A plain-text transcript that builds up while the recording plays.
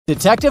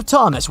Detective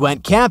Thomas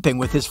went camping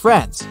with his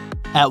friends.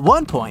 At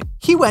one point,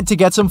 he went to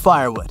get some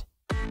firewood.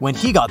 When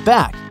he got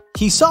back,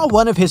 he saw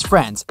one of his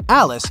friends,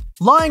 Alice,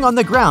 lying on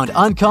the ground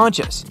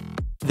unconscious.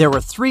 There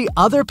were 3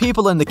 other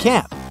people in the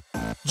camp: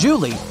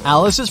 Julie,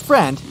 Alice's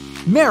friend,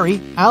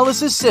 Mary,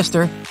 Alice's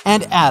sister,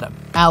 and Adam,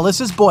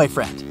 Alice's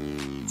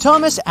boyfriend.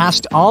 Thomas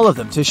asked all of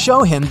them to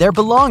show him their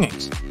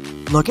belongings.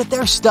 Look at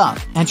their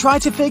stuff and try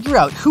to figure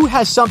out who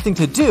has something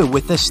to do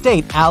with the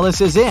state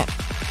Alice is in.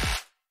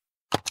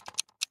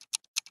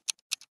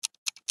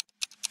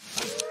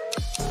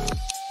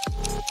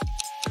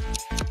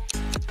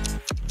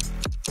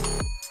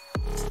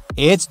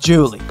 It's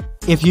Julie.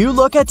 If you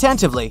look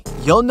attentively,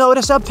 you'll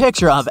notice a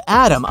picture of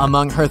Adam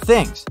among her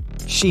things.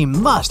 She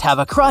must have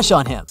a crush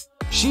on him.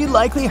 She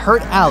likely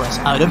hurt Alice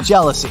out of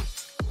jealousy.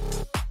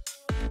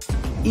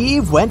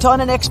 Eve went on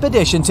an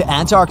expedition to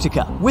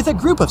Antarctica with a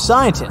group of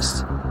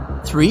scientists.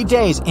 3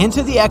 days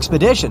into the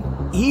expedition,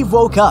 Eve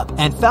woke up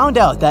and found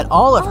out that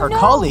all of her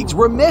colleagues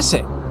were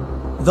missing.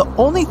 The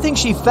only thing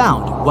she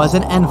found was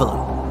an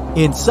envelope.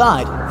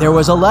 Inside, there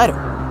was a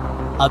letter.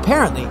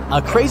 Apparently,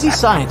 a crazy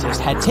scientist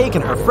had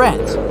taken her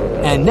friends,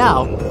 and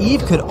now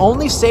Eve could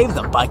only save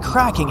them by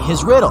cracking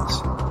his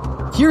riddles.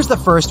 Here's the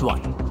first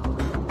one.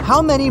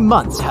 How many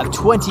months have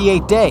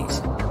 28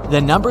 days?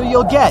 The number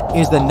you'll get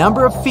is the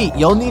number of feet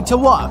you'll need to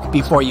walk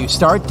before you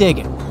start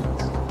digging.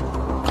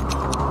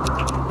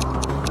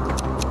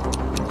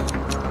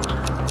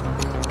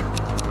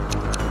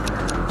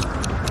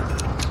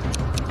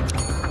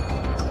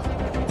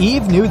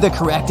 Eve knew the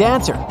correct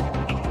answer.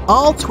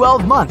 All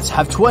 12 months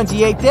have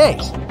 28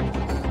 days.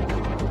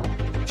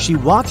 She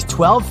walked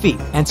 12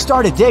 feet and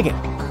started digging.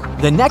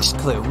 The next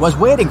clue was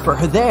waiting for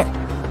her there.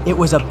 It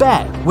was a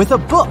bag with a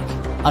book,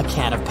 a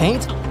can of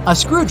paint, a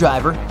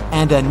screwdriver,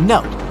 and a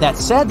note that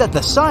said that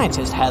the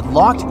scientist had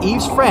locked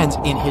Eve's friends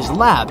in his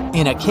lab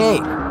in a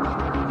cave.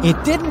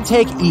 It didn't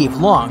take Eve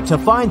long to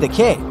find the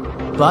cave,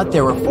 but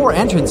there were 4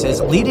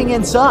 entrances leading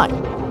inside.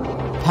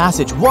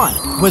 Passage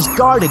 1 was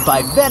guarded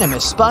by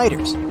venomous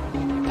spiders.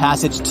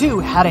 Passage 2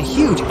 had a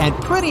huge and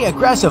pretty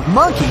aggressive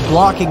monkey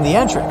blocking the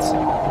entrance.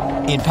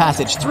 In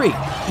Passage 3,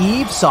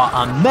 Eve saw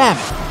a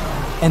mammoth.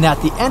 And at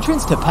the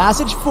entrance to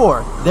Passage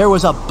 4, there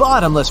was a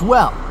bottomless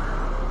well.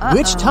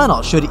 Which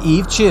tunnel should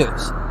Eve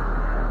choose?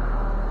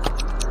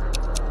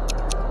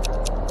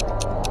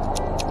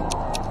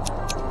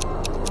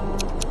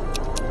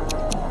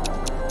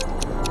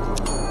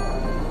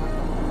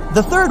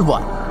 The third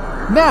one.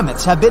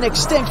 Mammoths have been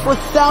extinct for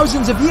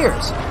thousands of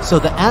years, so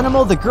the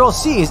animal the girl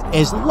sees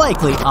is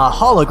likely a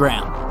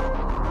hologram.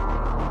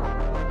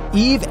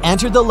 Eve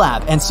entered the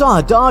lab and saw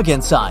a dog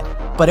inside,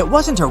 but it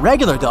wasn't a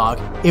regular dog,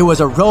 it was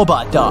a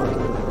robot dog.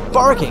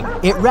 Barking,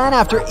 it ran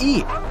after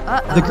Eve.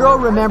 The girl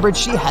remembered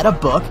she had a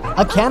book,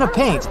 a can of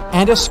paint,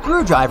 and a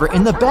screwdriver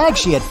in the bag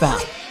she had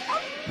found.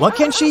 What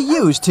can she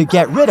use to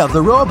get rid of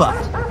the robot?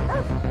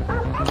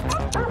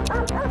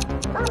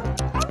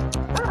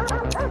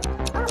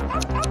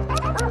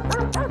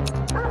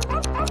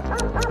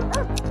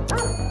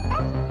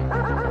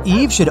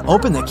 Eve should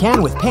open the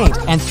can with paint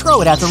and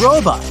throw it at the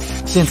robot.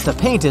 Since the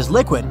paint is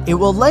liquid, it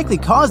will likely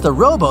cause the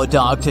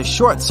robo-dog to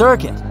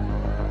short-circuit.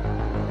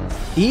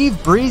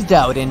 Eve breathed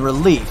out in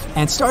relief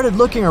and started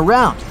looking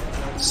around.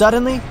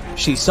 Suddenly,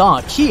 she saw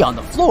a key on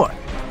the floor.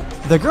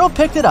 The girl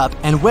picked it up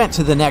and went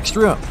to the next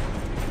room.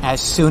 As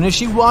soon as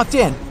she walked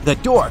in, the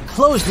door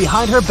closed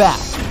behind her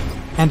back,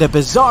 and a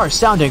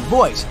bizarre-sounding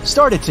voice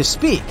started to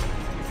speak.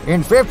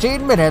 In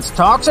 15 minutes,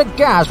 toxic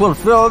gas will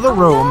fill the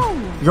room.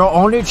 Your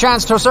only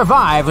chance to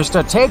survive is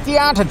to take the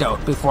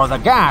antidote before the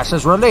gas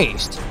is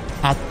released.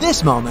 At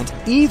this moment,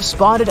 Eve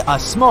spotted a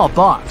small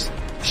box.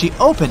 She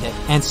opened it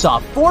and saw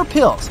 4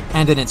 pills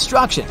and an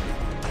instruction.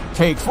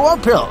 Take 4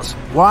 pills,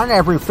 1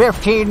 every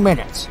 15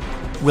 minutes.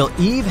 Will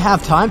Eve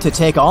have time to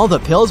take all the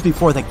pills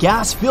before the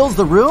gas fills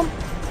the room?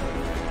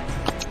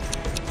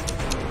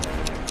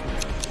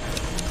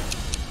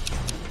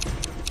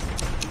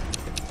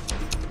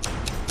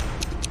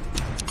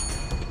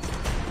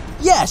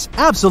 Yes,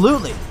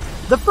 absolutely.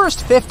 The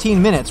first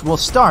 15 minutes will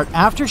start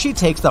after she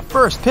takes the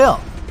first pill,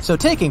 so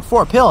taking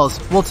 4 pills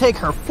will take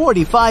her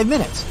 45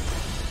 minutes.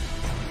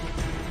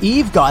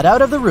 Eve got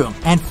out of the room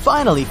and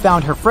finally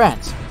found her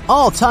friends,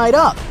 all tied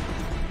up.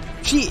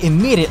 She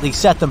immediately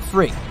set them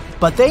free,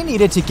 but they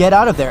needed to get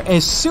out of there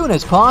as soon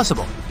as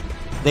possible.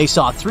 They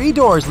saw 3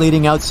 doors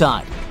leading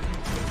outside.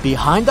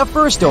 Behind the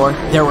first door,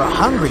 there were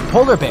hungry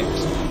polar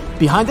bears.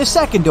 Behind the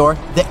second door,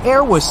 the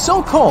air was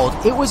so cold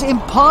it was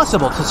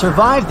impossible to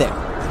survive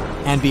there.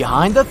 And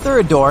behind the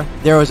third door,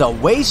 there was a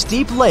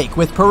waist-deep lake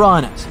with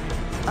piranhas.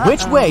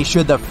 Which way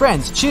should the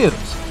friends choose?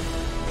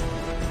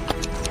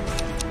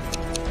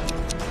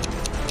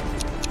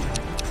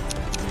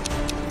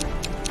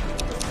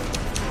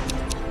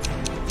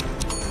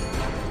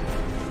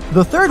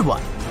 The third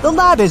one. The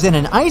lab is in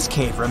an ice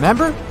cave,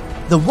 remember?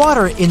 The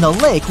water in the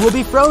lake will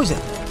be frozen.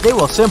 They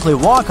will simply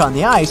walk on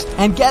the ice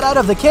and get out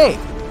of the cave.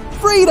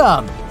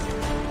 Freedom!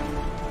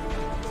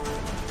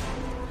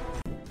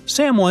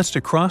 Sam wants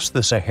to cross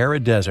the Sahara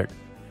Desert.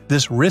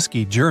 This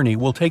risky journey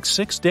will take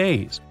 6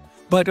 days.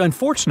 But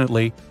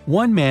unfortunately,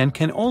 one man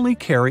can only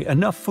carry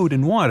enough food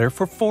and water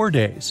for 4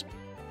 days.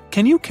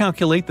 Can you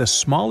calculate the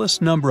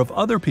smallest number of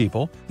other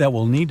people that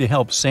will need to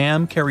help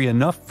Sam carry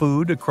enough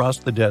food across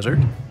the desert?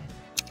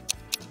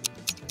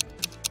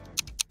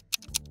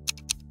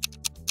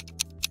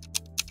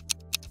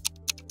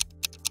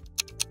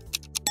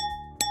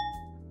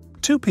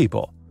 2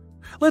 people.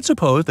 Let's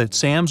suppose that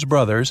Sam's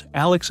brothers,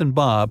 Alex and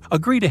Bob,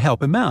 agree to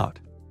help him out.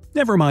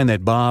 Never mind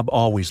that Bob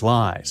always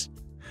lies.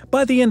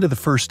 By the end of the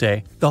first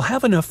day, they'll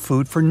have enough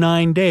food for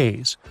 9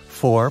 days,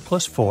 4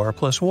 plus 4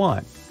 plus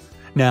 1.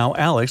 Now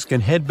Alex can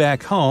head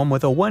back home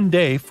with a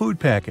 1-day food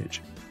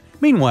package.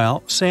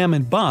 Meanwhile, Sam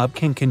and Bob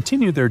can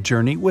continue their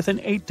journey with an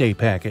 8-day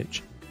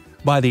package.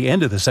 By the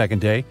end of the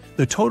second day,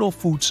 the total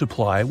food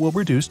supply will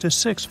reduce to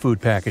 6 food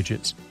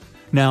packages.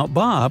 Now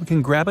Bob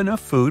can grab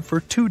enough food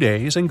for 2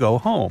 days and go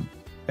home.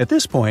 At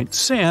this point,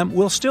 Sam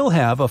will still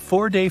have a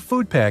 4-day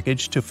food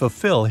package to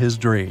fulfill his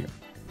dream.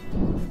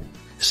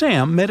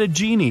 Sam met a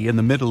genie in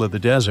the middle of the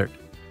desert.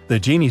 The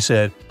genie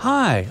said,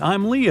 "Hi,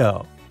 I'm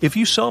Leo. If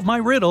you solve my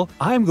riddle,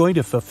 I'm going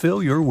to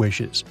fulfill your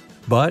wishes.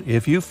 But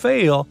if you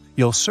fail,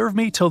 you'll serve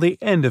me till the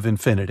end of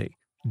infinity.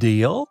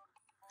 Deal?"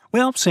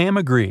 Well, Sam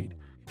agreed.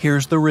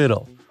 Here's the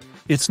riddle.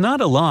 It's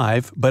not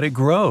alive, but it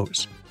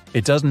grows.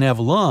 It doesn't have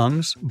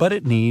lungs, but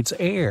it needs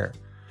air.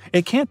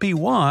 It can't be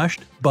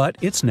washed, but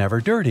it's never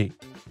dirty.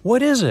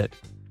 What is it?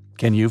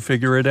 Can you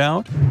figure it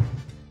out?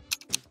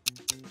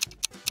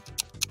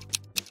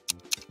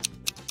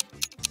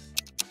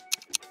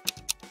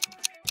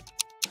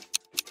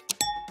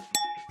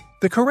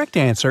 The correct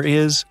answer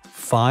is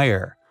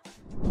fire.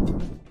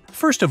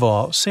 First of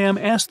all, Sam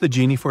asked the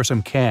genie for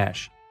some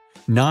cash.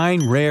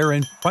 9 rare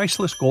and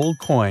priceless gold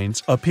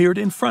coins appeared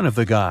in front of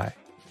the guy.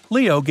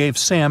 Leo gave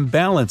Sam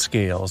balance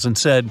scales and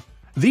said,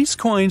 "These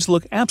coins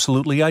look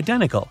absolutely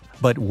identical,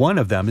 but one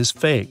of them is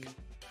fake.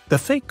 The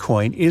fake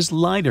coin is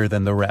lighter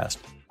than the rest.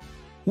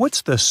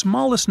 What's the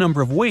smallest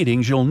number of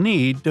weightings you'll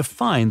need to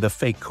find the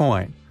fake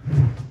coin?"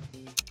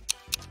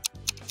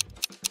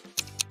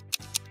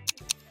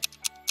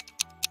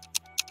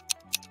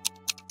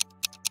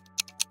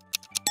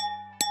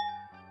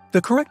 The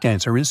correct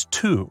answer is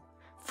 2.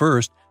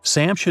 First,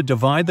 Sam should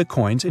divide the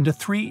coins into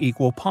 3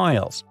 equal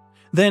piles.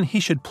 Then he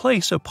should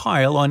place a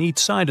pile on each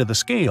side of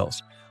the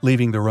scales,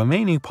 leaving the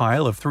remaining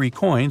pile of 3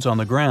 coins on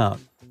the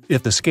ground.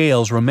 If the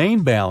scales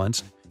remain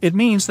balanced, it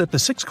means that the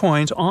 6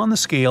 coins on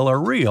the scale are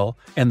real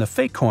and the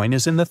fake coin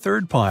is in the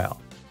 3rd pile.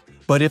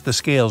 But if the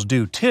scales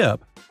do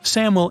tip,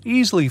 Sam will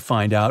easily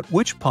find out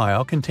which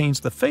pile contains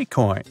the fake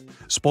coin.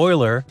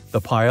 Spoiler,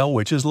 the pile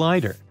which is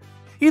lighter.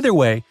 Either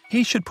way,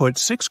 he should put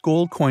 6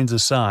 gold coins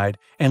aside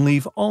and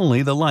leave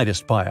only the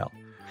lightest pile.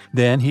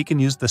 Then he can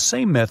use the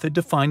same method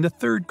to find the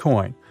 3rd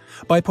coin,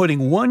 by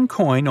putting 1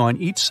 coin on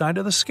each side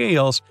of the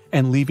scales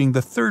and leaving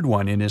the 3rd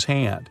one in his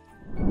hand.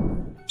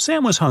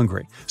 Sam was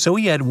hungry, so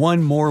he had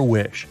one more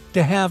wish,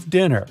 to have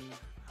dinner.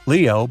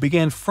 Leo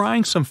began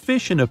frying some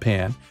fish in a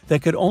pan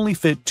that could only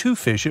fit 2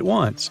 fish at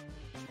once.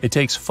 It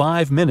takes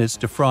 5 minutes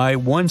to fry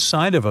one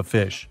side of a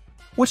fish.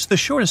 What's the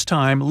shortest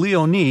time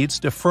Leo needs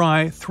to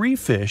fry 3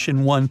 fish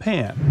in one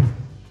pan?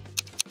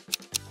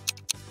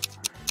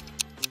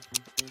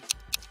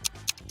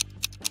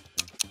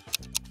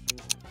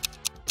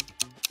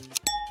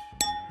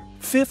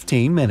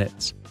 "15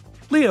 minutes.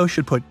 Leo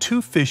should put 2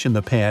 fish in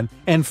the pan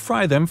and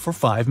fry them for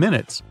 5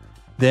 minutes.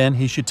 Then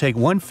he should take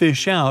 1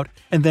 fish out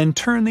and then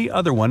turn the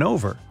other one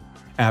over.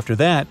 After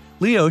that,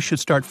 Leo should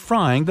start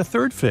frying the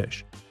 3rd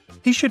fish.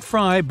 He should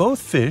fry both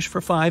fish for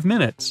 5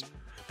 minutes.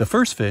 The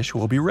first fish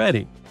will be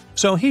ready,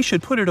 so he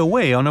should put it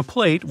away on a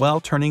plate while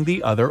turning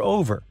the other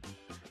over.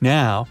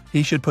 Now,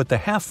 he should put the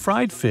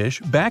half-fried fish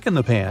back in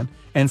the pan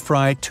and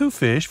fry 2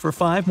 fish for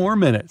 5 more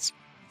minutes.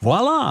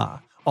 Voila!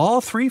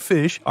 All 3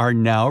 fish are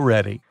now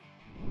ready.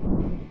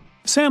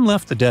 Sam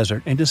left the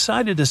desert and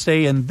decided to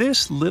stay in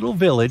this little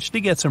village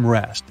to get some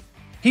rest.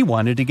 He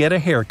wanted to get a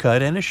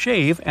haircut and a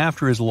shave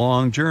after his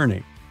long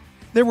journey.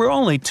 There were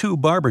only 2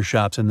 barber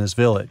shops in this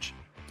village.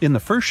 In the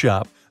first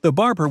shop, the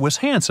barber was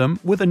handsome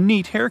with a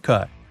neat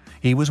haircut.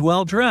 He was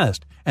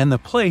well-dressed, and the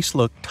place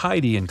looked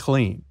tidy and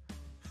clean.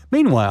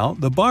 Meanwhile,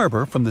 the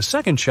barber from the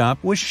second shop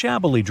was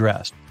shabbily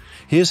dressed.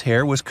 His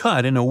hair was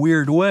cut in a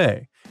weird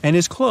way, and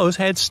his clothes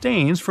had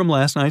stains from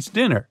last night's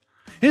dinner.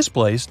 His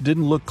place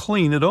didn't look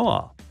clean at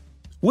all.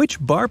 Which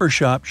barber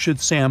shop should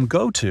Sam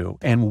go to,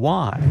 and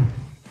why?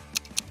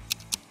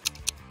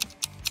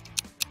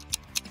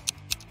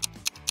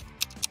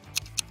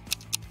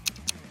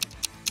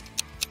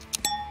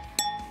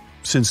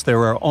 Since there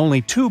are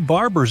only 2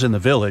 barbers in the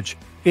village,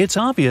 it's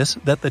obvious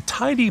that the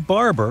tidy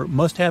barber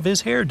must have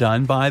his hair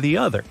done by the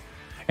other,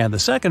 and the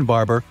second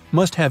barber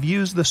must have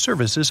used the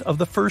services of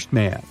the first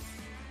man.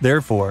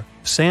 Therefore,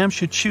 Sam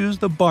should choose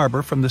the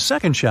barber from the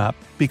second shop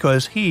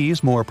because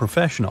he's more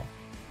professional.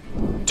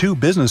 2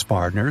 business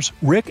partners,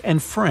 Rick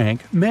and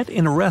Frank, met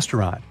in a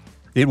restaurant.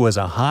 It was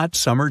a hot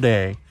summer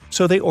day,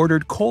 so they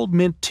ordered cold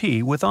mint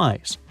tea with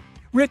ice.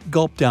 Rick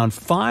gulped down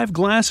 5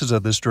 glasses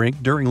of this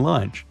drink during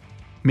lunch.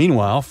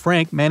 Meanwhile,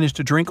 Frank managed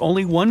to drink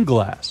only 1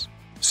 glass.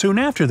 Soon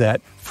after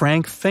that,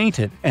 Frank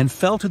fainted and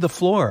fell to the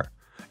floor.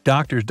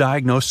 Doctors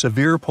diagnosed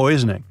severe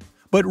poisoning,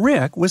 but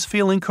Rick was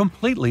feeling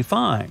completely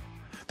fine.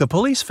 The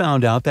police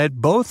found out that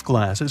both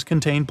glasses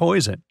contained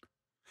poison.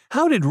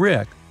 How did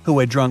Rick, who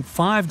had drunk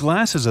 5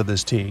 glasses of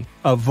this tea,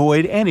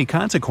 avoid any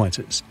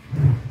consequences?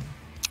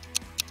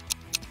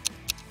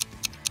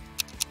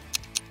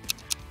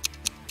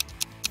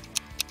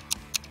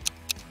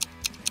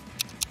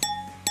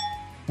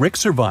 Rick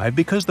survived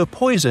because the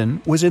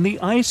poison was in the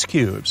ice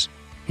cubes.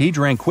 He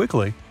drank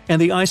quickly,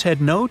 and the ice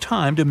had no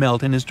time to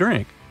melt in his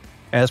drink.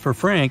 As for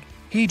Frank,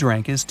 he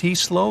drank his tea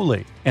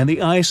slowly, and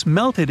the ice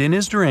melted in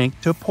his drink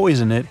to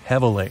poison it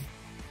heavily.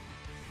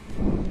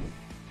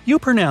 You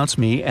pronounce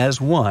me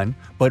as 1,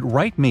 but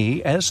write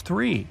me as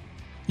 3.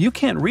 You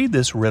can't read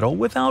this riddle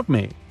without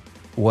me.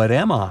 What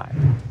am I?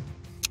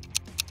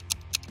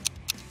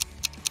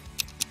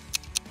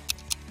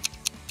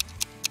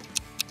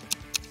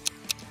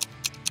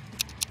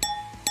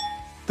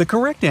 The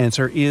correct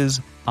answer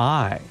is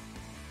I.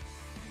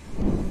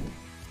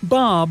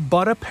 Bob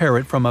bought a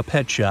parrot from a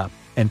pet shop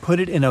and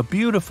put it in a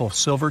beautiful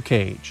silver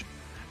cage.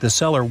 The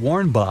seller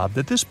warned Bob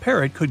that this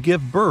parrot could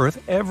give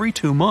birth every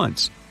 2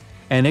 months,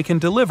 and it can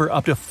deliver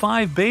up to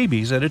 5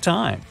 babies at a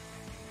time.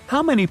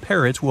 How many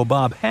parrots will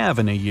Bob have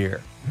in a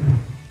year?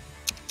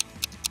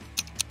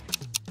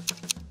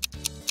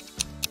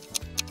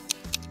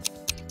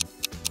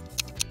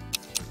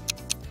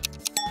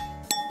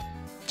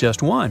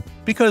 Just 1,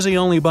 because he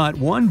only bought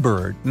 1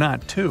 bird,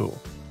 not 2.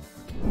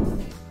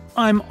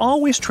 I'm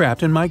always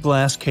trapped in my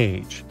glass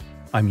cage.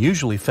 I'm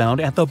usually found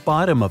at the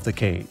bottom of the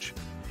cage.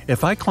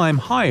 If I climb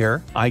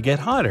higher, I get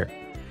hotter.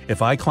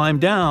 If I climb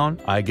down,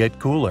 I get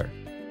cooler.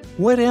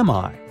 What am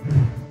I?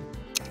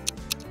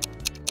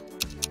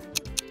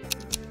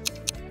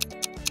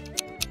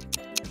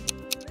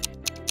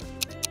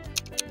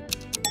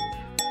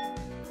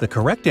 The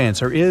correct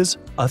answer is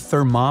a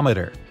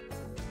thermometer.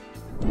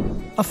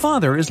 A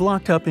father is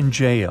locked up in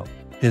jail.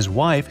 His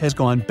wife has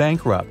gone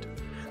bankrupt.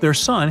 Their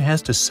son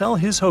has to sell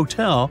his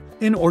hotel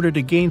in order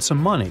to gain some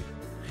money.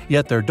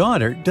 Yet their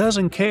daughter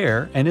doesn't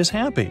care and is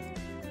happy.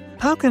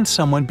 How can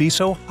someone be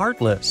so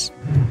heartless?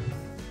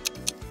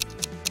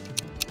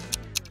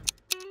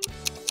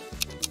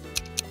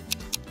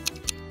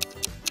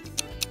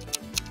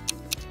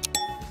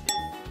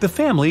 The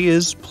family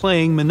is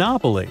playing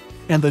Monopoly,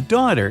 and the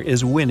daughter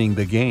is winning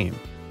the game.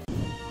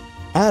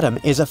 Adam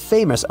is a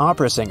famous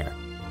opera singer.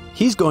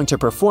 He's going to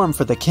perform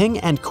for the king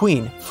and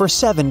queen for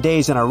 7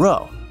 days in a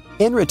row.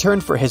 In return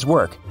for his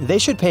work, they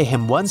should pay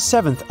him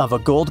 1/7 of a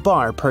gold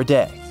bar per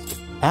day.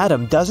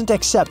 Adam doesn't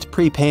accept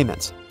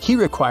prepayments. He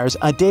requires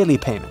a daily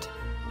payment,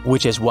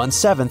 which is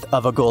 1/7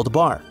 of a gold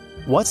bar.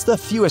 What's the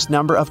fewest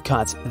number of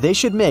cuts they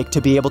should make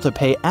to be able to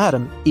pay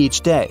Adam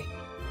each day?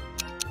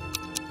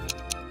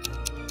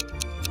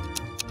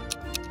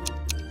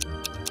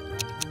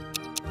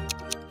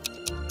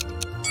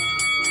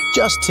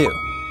 Just 2.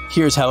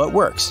 Here's how it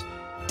works.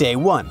 Day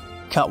 1,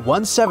 cut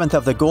 1/7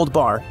 of the gold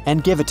bar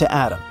and give it to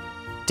Adam.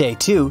 Day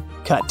 2,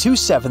 cut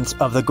 2/7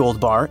 of the gold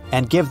bar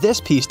and give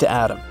this piece to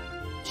Adam.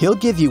 He'll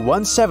give you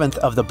 1/7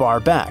 of the bar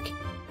back.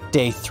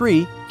 Day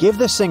 3, give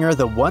the singer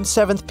the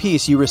 1/7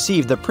 piece you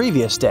received the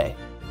previous day.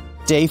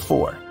 Day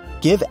 4,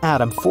 give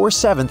Adam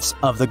 4/7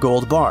 of the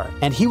gold bar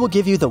and he will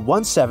give you the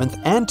 1/7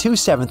 and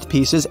 2/7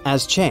 pieces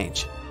as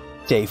change.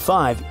 Day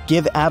 5,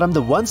 give Adam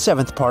the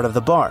 1/7 part of the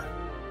bar.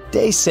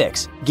 Day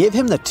 6, give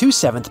him the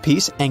 2/7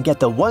 piece and get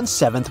the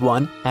 1/7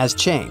 one as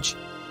change.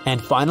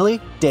 And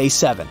finally, Day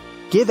 7,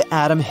 give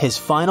Adam his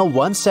final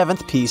 1/7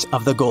 piece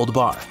of the gold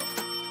bar.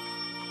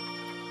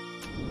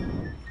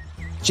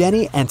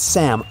 Jenny and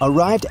Sam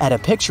arrived at a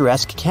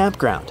picturesque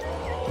campground.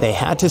 They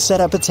had to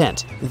set up a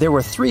tent. There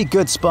were 3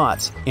 good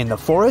spots, in the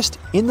forest,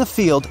 in the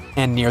field,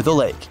 and near the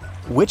lake.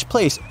 Which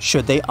place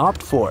should they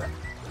opt for?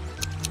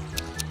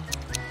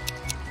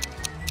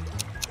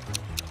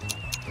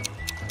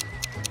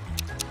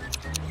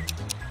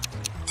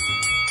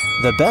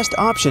 The best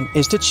option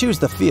is to choose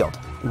the field.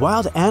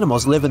 Wild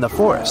animals live in the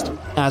forest.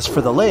 As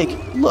for the lake,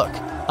 look,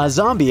 a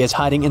zombie is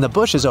hiding in the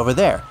bushes over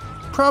there.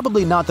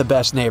 Probably not the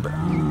best neighbor.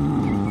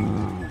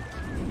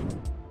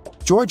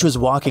 George was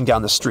walking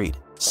down the street.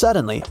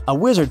 Suddenly, a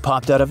wizard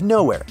popped out of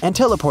nowhere and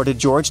teleported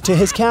George to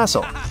his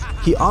castle.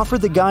 He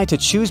offered the guy to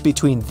choose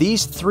between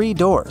these 3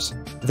 doors.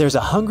 There's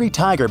a hungry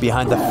tiger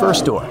behind the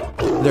first door.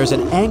 There's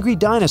an angry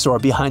dinosaur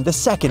behind the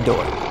second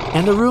door.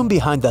 And the room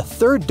behind the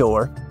third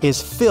door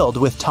is filled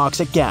with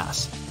toxic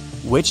gas.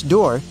 Which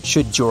door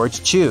should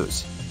George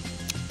choose?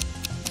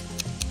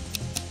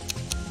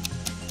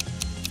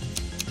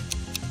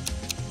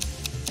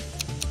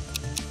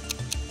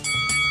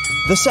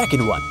 The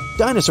second one.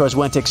 Dinosaurs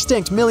went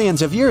extinct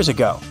millions of years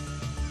ago.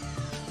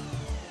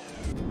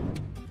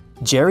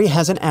 Jerry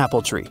has an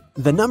apple tree.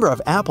 The number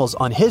of apples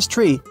on his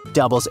tree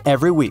doubles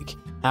every week.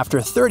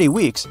 After 30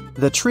 weeks,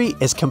 the tree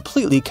is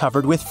completely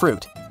covered with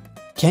fruit.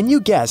 Can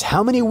you guess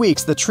how many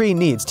weeks the tree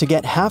needs to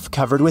get half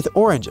covered with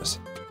oranges?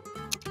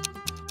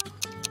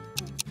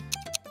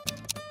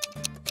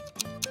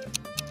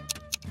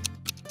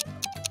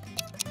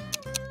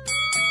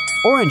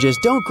 Oranges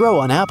don't grow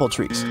on apple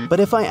trees, but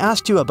if I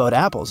asked you about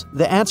apples,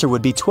 the answer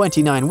would be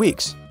 29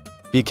 weeks.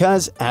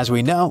 Because, as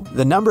we know,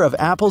 the number of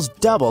apples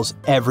doubles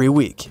every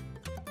week.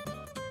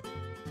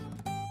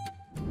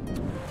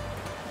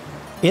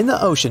 In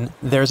the ocean,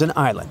 there's an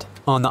island.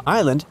 On the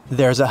island,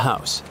 there's a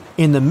house.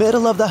 In the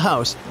middle of the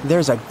house,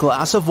 there's a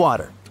glass of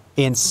water.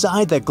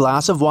 Inside the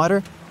glass of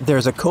water,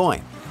 there's a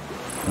coin.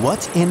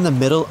 What's in the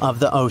middle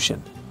of the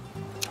ocean?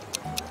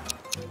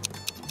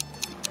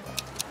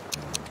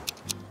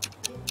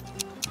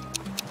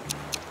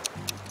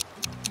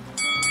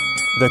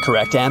 The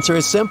correct answer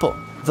is simple,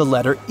 the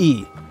letter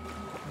E.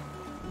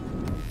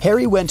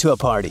 Harry went to a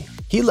party.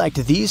 He liked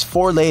these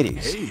 4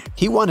 ladies.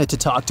 He wanted to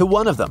talk to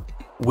one of them.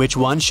 Which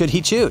one should he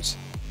choose?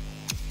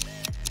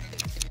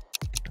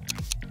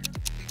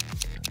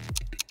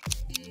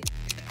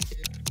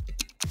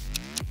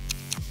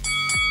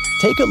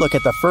 Take a look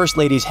at the first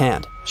lady's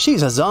hand.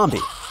 She's a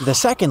zombie. The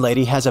second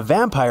lady has a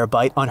vampire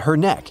bite on her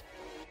neck.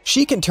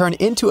 She can turn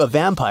into a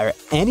vampire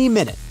any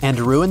minute and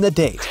ruin the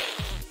date.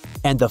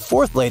 And the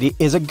fourth lady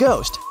is a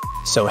ghost,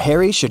 so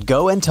Harry should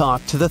go and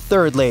talk to the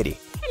third lady.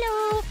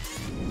 Hello.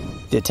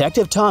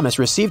 Detective Thomas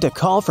received a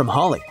call from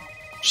Holly.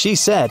 She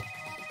said,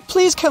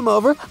 "Please come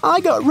over.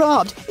 I got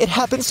robbed. It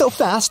happened so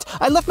fast.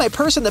 I left my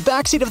purse in the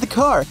backseat of the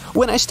car.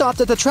 When I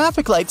stopped at the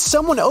traffic light,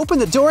 someone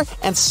opened the door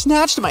and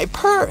snatched my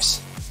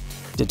purse."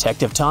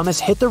 Detective Thomas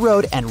hit the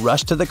road and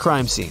rushed to the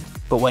crime scene.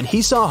 But when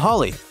he saw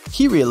Holly,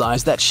 he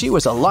realized that she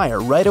was a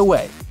liar right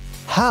away.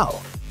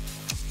 How?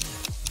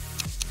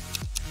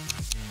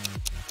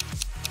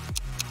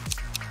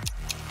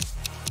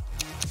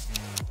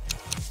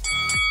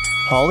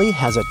 Holly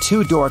has a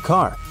 2-door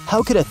car.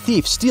 How could a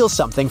thief steal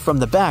something from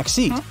the back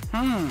seat?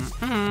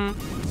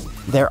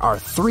 There are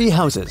 3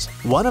 houses.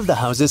 One of the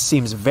houses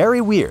seems very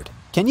weird.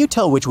 Can you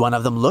tell which one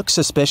of them looks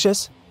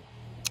suspicious?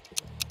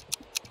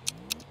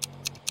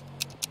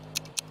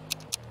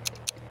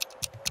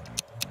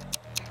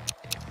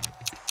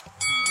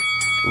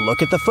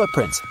 Look at the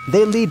footprints.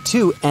 They lead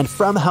to and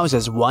from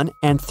houses 1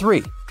 and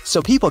 3,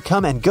 so people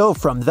come and go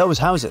from those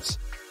houses.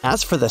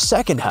 As for the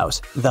second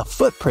house, the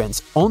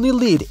footprints only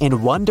lead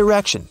in one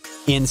direction,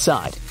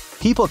 inside.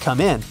 People come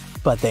in,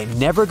 but they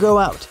never go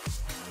out.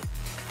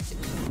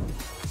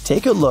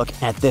 Take a look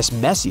at this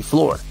messy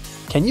floor.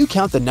 Can you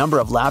count the number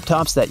of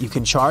laptops that you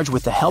can charge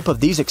with the help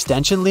of these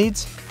extension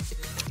leads?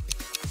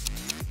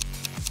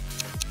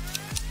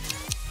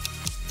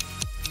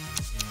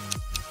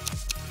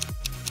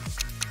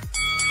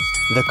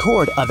 The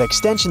cord of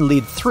extension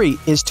lead 3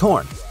 is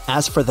torn.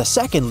 As for the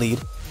second lead,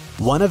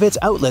 one of its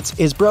outlets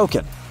is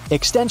broken.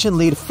 Extension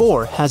lead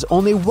 4 has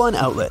only one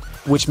outlet,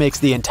 which makes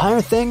the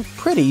entire thing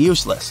pretty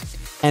useless.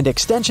 And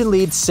extension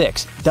lead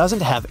 6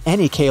 doesn't have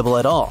any cable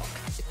at all.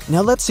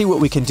 Now let's see what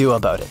we can do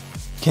about it.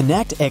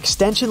 Connect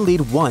extension lead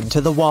 1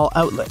 to the wall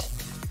outlet.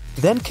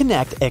 Then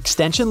connect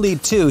extension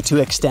lead 2 to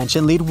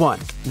extension lead 1.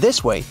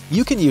 This way,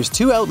 you can use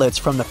 2 outlets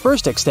from the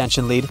first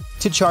extension lead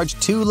to charge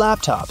 2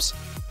 laptops.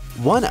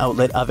 One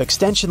outlet of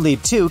extension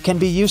lead 2 can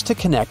be used to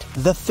connect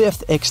the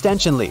 5th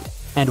extension lead,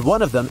 and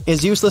one of them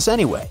is useless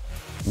anyway.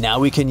 Now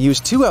we can use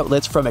 2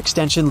 outlets from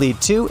extension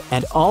lead 2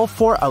 and all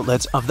 4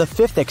 outlets of the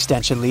 5th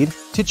extension lead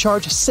to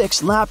charge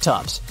 6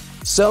 laptops.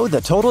 So the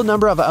total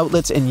number of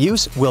outlets in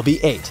use will be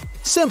 8.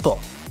 Simple!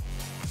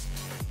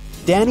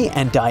 Danny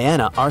and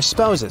Diana are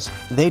spouses.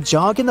 They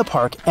jog in the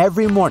park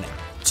every morning.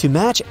 To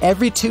match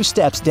every 2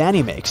 steps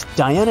Danny makes,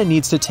 Diana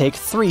needs to take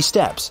 3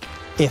 steps.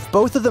 If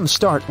both of them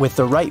start with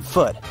the right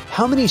foot,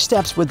 how many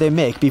steps would they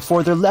make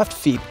before their left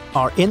feet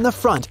are in the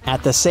front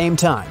at the same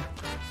time?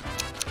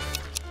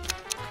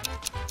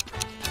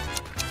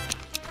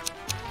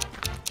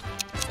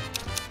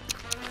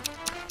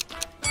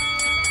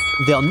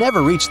 They'll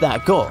never reach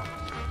that goal.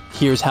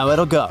 Here's how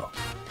it'll go.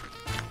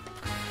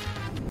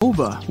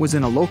 Ova was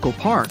in a local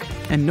park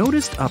and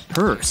noticed a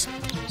purse.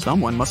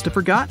 Someone must have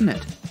forgotten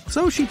it,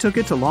 so she took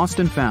it to Lost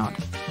and Found.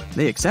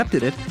 They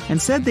accepted it and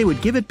said they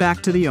would give it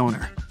back to the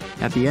owner.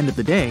 At the end of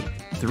the day,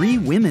 3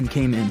 women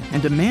came in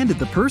and demanded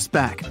the purse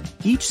back,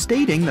 each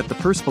stating that the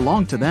purse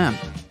belonged to them.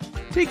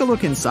 Take a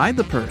look inside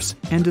the purse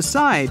and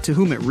decide to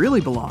whom it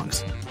really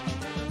belongs.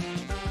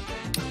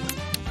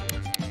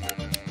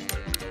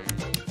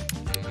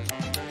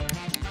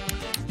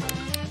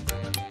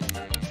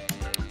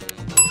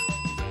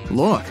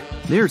 Look,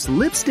 there's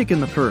lipstick in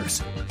the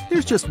purse.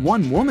 There's just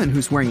one woman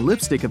who's wearing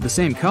lipstick of the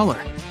same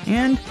color,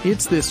 and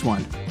it's this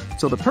one.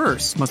 So the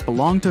purse must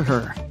belong to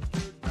her.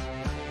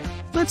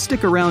 Let's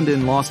stick around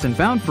in Lost and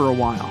Found for a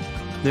while.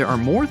 There are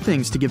more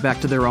things to give back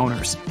to their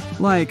owners,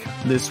 like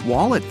this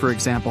wallet, for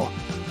example.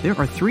 There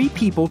are 3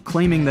 people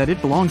claiming that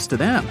it belongs to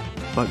them,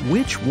 but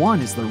which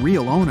one is the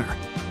real owner?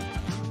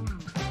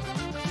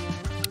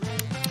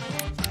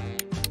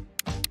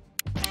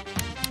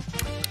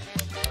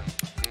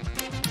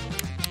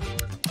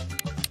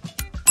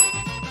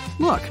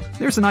 Look,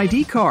 there's an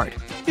ID card.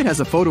 It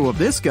has a photo of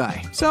this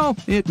guy, so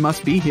it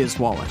must be his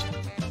wallet.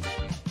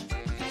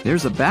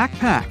 There's a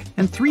backpack,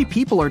 and 3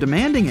 people are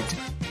demanding it.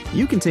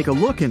 You can take a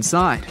look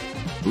inside.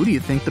 Who do you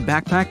think the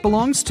backpack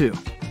belongs to?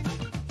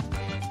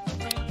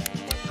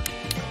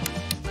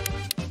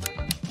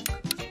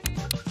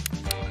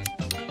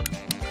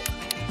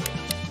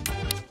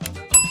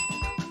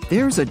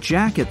 There's a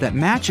jacket that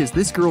matches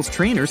this girl's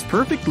trainers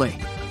perfectly.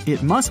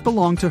 It must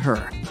belong to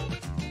her.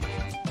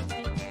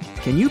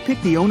 Can you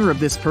pick the owner of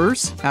this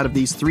purse out of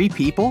these 3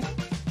 people?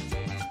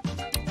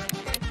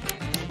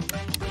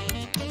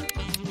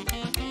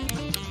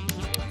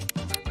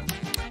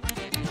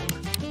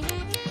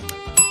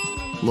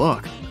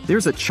 Look,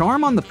 there's a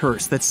charm on the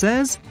purse that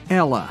says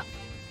Ella.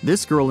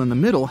 This girl in the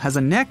middle has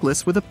a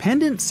necklace with a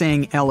pendant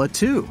saying Ella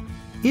too.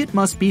 It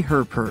must be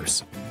her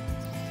purse.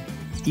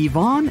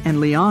 Yvonne and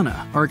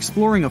Liana are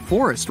exploring a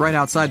forest right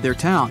outside their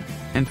town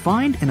and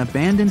find an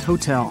abandoned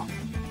hotel.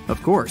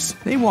 Of course,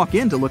 they walk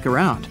in to look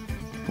around.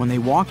 When they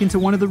walk into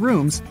one of the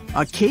rooms,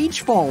 a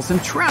cage falls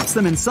and traps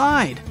them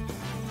inside.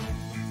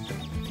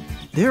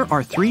 There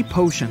are 3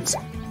 potions.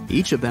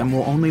 Each of them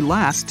will only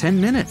last 10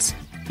 minutes.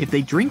 If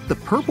they drink the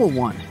purple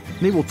one,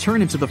 they will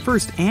turn into the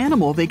first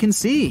animal they can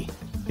see.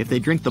 If they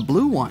drink the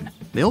blue one,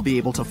 they'll be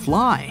able to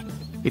fly.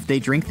 If they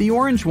drink the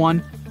orange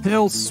one,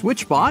 they'll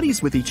switch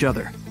bodies with each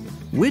other.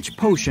 Which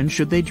potion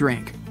should they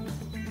drink?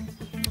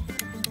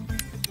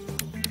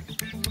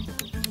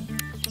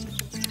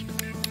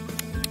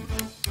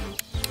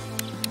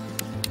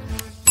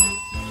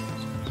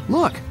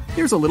 Look,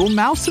 there's a little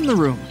mouse in the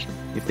room.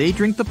 If they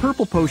drink the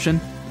purple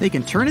potion, they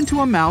can turn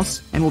into a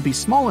mouse and will be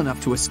small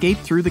enough to escape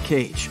through the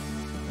cage.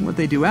 What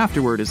they do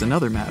afterward is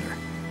another matter.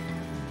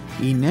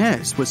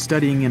 Inez was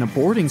studying in a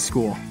boarding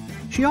school.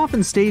 She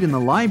often stayed in the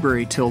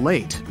library till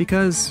late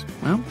because,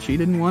 well, she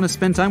didn't want to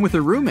spend time with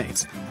her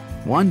roommates.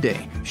 One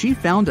day, she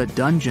found a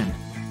dungeon.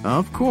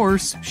 Of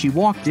course, she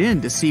walked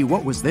in to see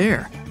what was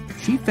there.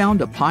 She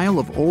found a pile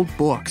of old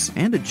books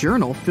and a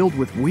journal filled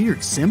with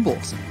weird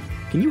symbols.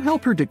 Can you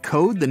help her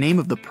decode the name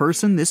of the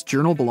person this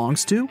journal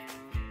belongs to?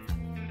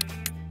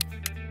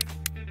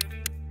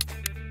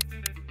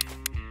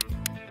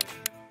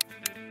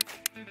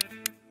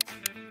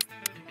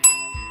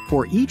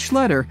 For each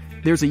letter,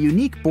 there's a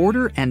unique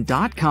border and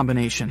dot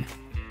combination.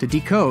 To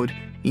decode,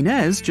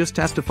 Inez just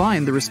has to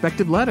find the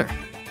respective letter.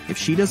 If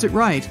she does it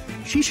right,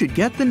 she should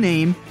get the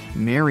name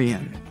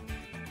Marion.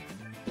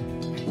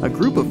 A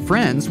group of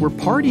friends were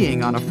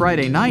partying on a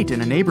Friday night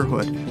in a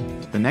neighborhood.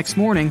 The next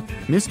morning,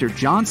 Mr.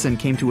 Johnson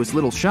came to his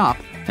little shop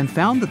and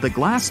found that the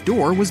glass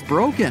door was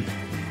broken.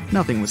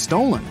 Nothing was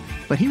stolen,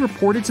 but he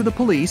reported to the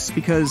police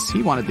because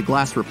he wanted the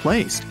glass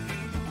replaced.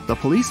 The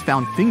police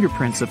found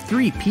fingerprints of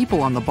 3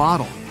 people on the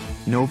bottle: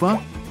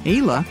 Nova,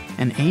 Ayla,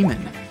 and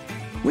Eamon.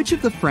 Which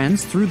of the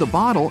friends threw the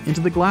bottle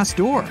into the glass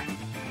door?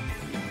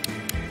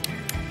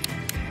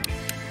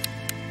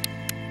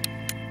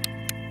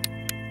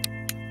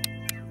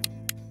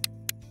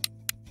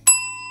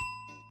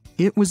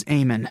 It was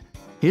Eamon.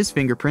 His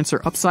fingerprints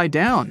are upside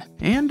down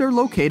and are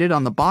located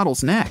on the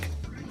bottle's neck.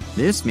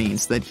 This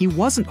means that he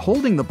wasn't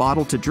holding the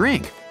bottle to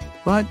drink,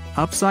 but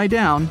upside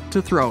down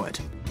to throw it.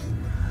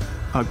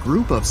 A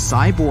group of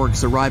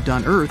cyborgs arrived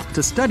on Earth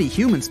to study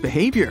humans'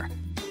 behavior.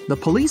 The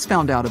police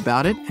found out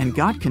about it and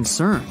got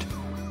concerned.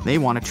 They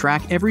want to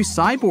track every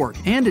cyborg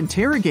and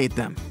interrogate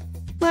them.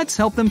 Let's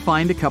help them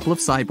find a couple of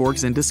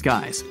cyborgs in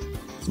disguise.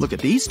 Look at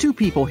these 2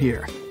 people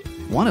here.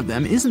 One of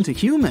them isn't a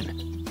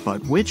human,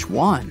 but which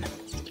one?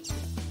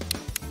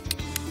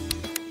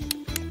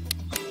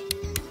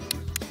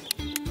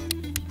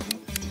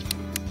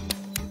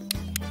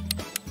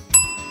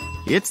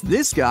 It's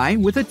this guy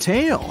with a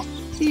tail.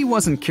 He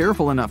wasn't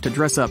careful enough to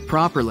dress up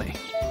properly.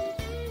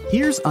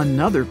 Here's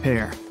another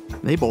pair.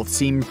 They both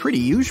seem pretty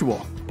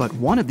usual, but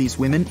one of these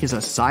women is a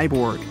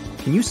cyborg.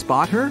 Can you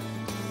spot her?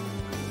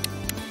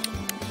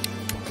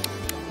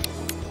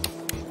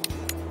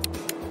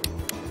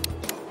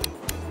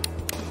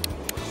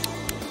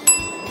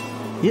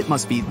 It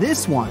must be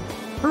this one.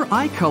 Her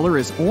eye color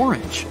is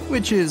orange,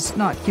 which is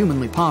not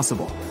humanly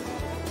possible.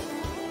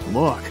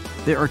 Look,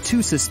 there are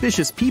 2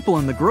 suspicious people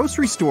in the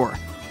grocery store.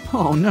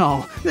 Oh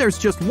no, there's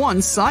just one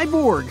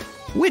cyborg.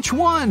 Which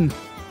one?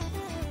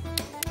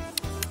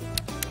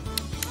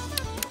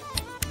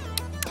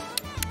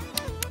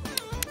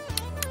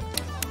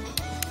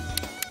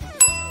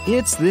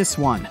 It's this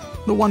one,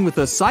 the one with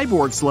the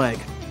cyborg's leg.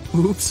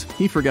 Oops,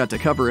 he forgot to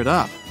cover it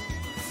up.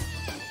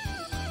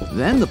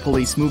 Then the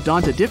police moved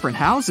on to different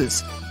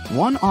houses.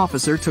 One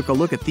officer took a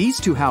look at these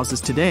 2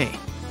 houses today.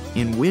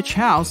 In which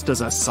house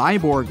does a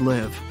cyborg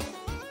live?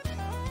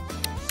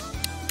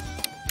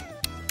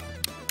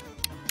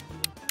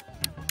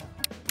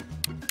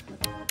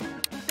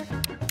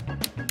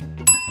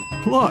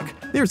 Look,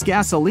 there's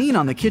gasoline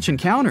on the kitchen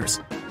counters.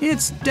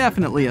 It's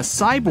definitely a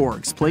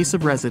cyborg's place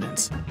of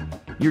residence.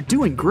 You're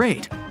doing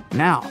great.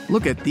 Now,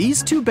 look at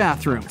these 2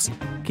 bathrooms.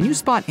 Can you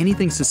spot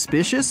anything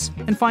suspicious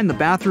and find the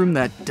bathroom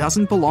that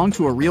doesn't belong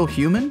to a real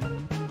human?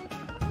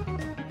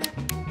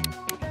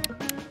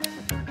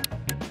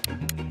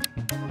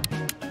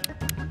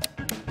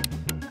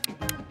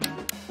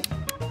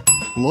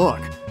 Look,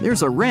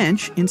 there's a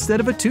wrench instead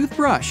of a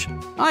toothbrush.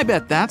 I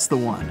bet that's the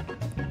one.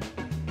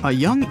 A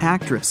young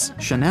actress,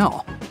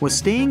 Chanel, was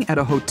staying at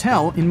a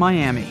hotel in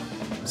Miami.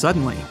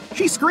 Suddenly,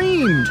 she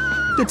screamed!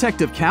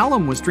 Detective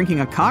Callum was drinking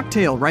a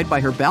cocktail right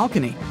by her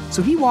balcony,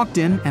 so he walked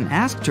in and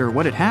asked her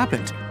what had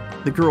happened.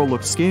 The girl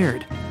looked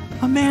scared.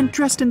 A man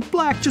dressed in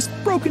black just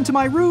broke into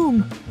my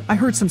room. I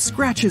heard some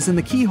scratches in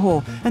the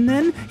keyhole, and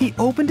then he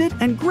opened it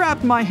and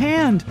grabbed my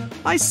hand.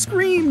 I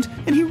screamed,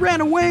 and he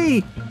ran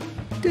away.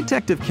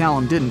 Detective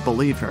Callum didn't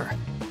believe her.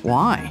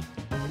 Why?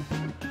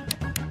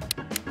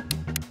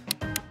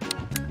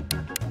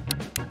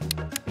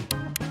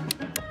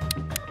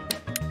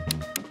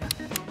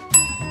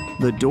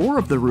 The door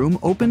of the room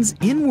opens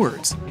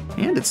inwards,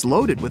 and it's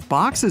loaded with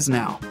boxes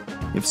now.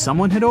 If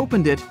someone had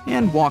opened it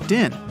and walked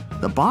in,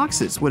 the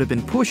boxes would have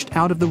been pushed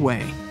out of the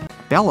way.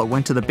 Bella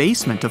went to the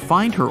basement to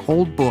find her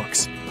old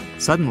books.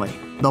 Suddenly,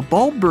 the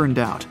bulb burned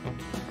out.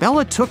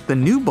 Bella took the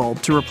new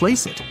bulb to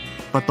replace it,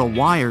 but the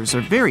wires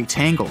are very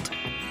tangled.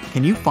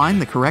 Can you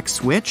find the correct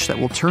switch that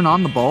will turn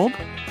on the bulb?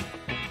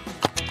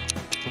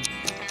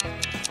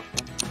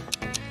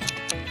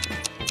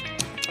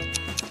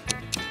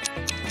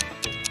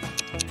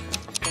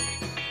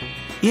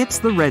 It's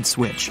the red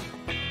switch.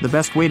 The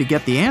best way to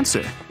get the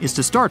answer is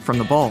to start from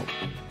the bulb.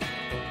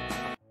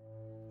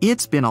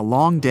 It's been a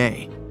long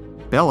day.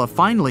 Bella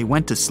finally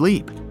went to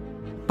sleep.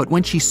 But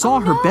when she saw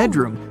her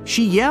bedroom,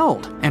 she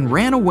yelled and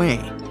ran away.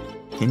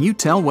 Can you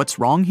tell what's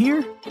wrong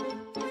here?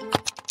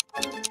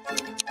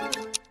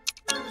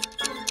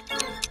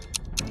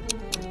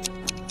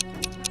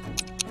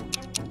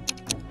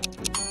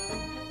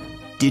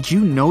 Did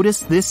you notice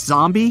this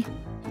zombie?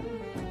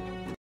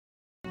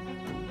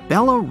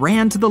 Bella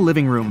ran to the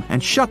living room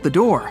and shut the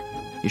door.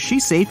 Is she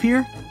safe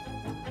here?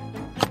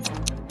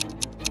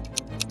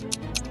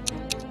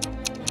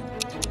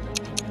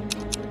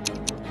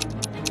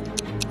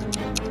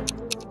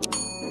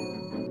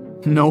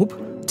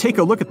 Nope. Take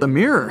a look at the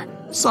mirror.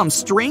 Some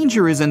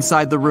stranger is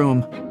inside the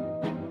room.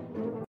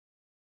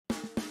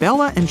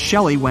 Bella and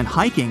Shelley went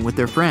hiking with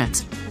their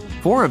friends.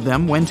 4 of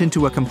them went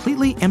into a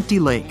completely empty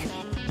lake.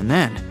 And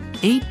then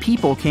 8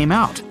 people came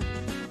out.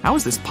 How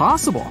is this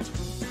possible?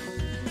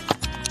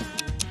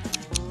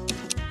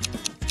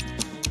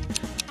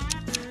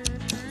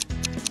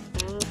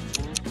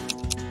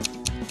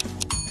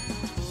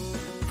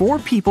 Four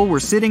people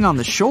were sitting on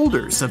the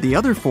shoulders of the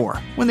other 4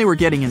 when they were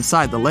getting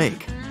inside the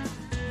lake.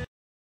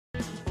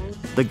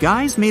 The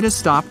guys made a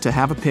stop to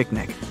have a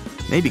picnic.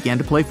 They began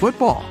to play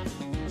football.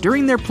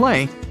 During their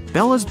play,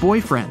 Bella's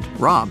boyfriend,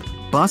 Rob,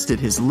 busted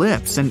his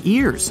lips and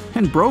ears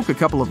and broke a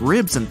couple of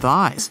ribs and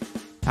thighs.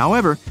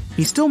 However,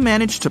 he still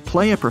managed to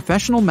play a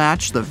professional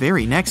match the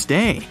very next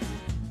day.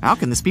 How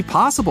can this be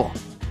possible?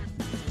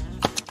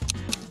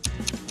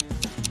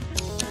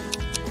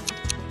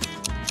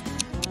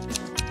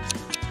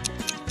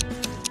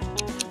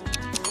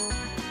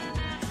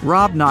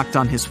 Rob knocked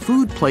on his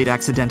food plate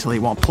accidentally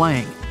while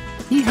playing.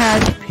 He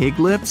had pig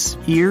lips,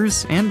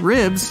 ears, and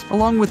ribs,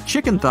 along with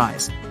chicken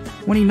thighs.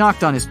 When he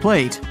knocked on his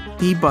plate,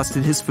 he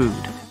busted his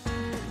food.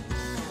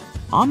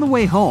 On the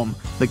way home,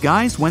 the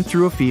guys went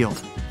through a field.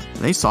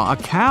 They saw a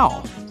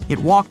cow. It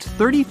walked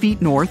 30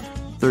 feet north,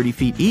 30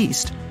 feet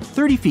east,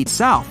 30 feet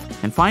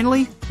south, and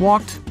finally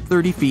walked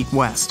 30 feet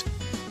west.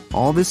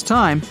 All this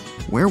time,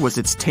 where was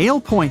its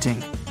tail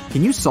pointing?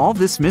 Can you solve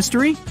this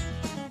mystery?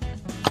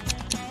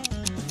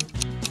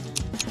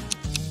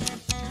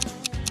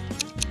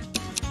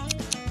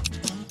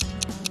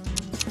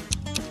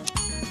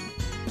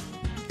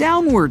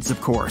 Downwards,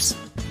 of course.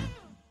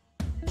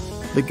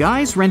 The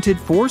guys rented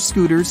 4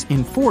 scooters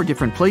in 4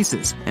 different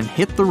places and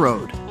hit the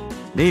road.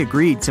 They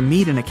agreed to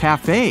meet in a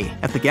cafe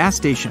at the gas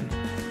station.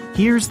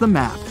 Here's the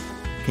map.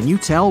 Can you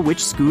tell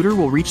which scooter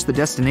will reach the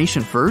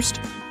destination first?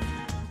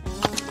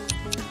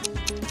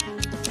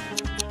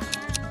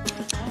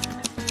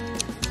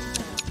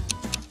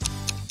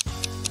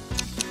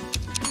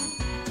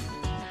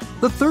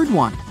 The third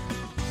one.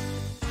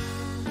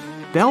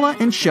 Bella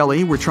and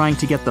Shelley were trying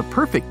to get the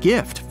perfect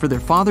gift for their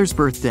father's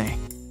birthday.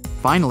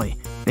 Finally,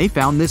 they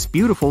found this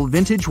beautiful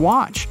vintage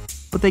watch,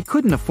 but they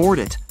couldn't afford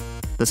it.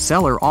 The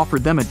seller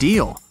offered them a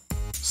deal.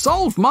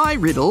 "Solve my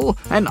riddle,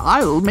 and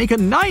I'll make a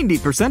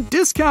 90%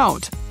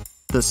 discount."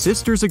 The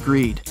sisters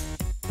agreed.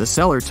 The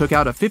seller took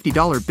out a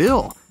 $50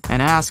 bill and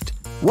asked,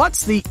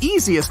 "What's the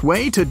easiest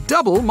way to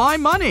double my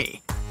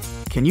money?"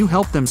 Can you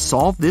help them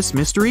solve this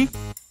mystery?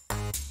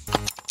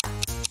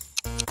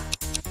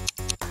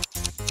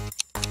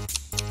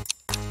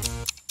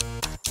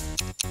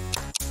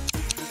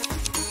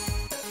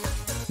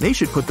 They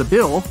should put the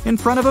bill in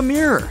front of a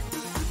mirror.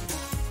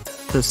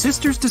 The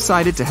sisters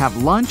decided to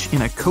have lunch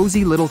in a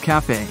cozy little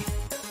cafe.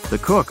 The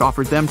cook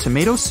offered them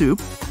tomato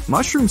soup,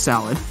 mushroom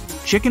salad,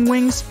 chicken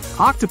wings,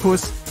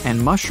 octopus, and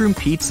mushroom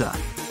pizza.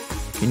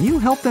 Can you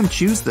help them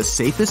choose the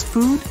safest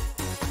food?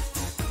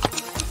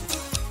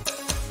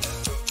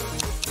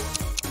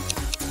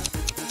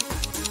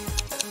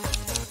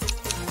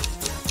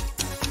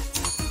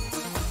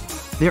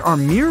 There are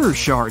mirror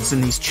shards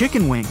in these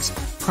chicken wings.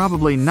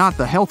 Probably not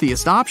the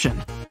healthiest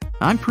option.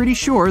 I'm pretty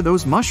sure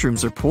those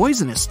mushrooms are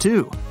poisonous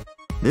too.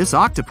 This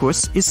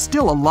octopus is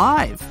still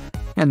alive,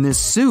 and this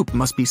soup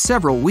must be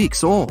several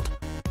weeks old.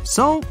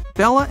 So,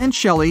 Bella and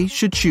Shelley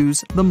should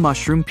choose the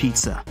mushroom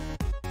pizza.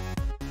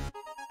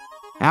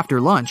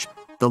 After lunch,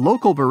 The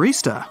local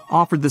barista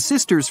offered the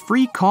sisters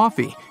free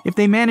coffee if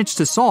they managed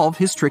to solve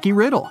his tricky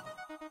riddle.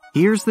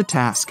 Here's the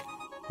task.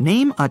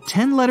 Name a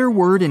 10-letter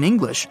word in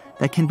English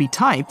that can be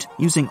typed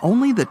using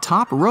only the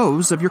top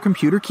rows of your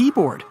computer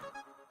keyboard.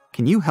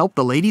 Can you help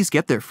the ladies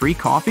get their free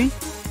coffee?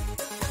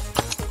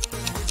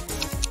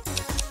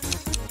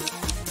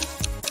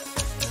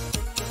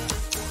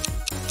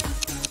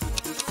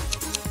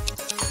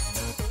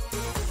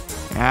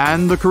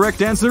 And the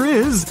correct answer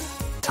is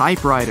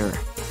typewriter.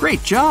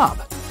 Great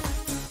job!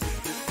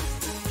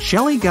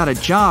 Shelley got a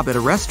job at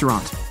a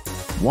restaurant.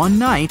 One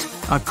night,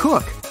 a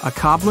cook, a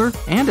cobbler,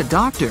 and a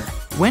doctor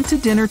went to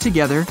dinner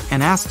together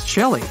and asked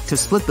Shelley to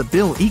split the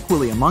bill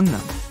equally among them.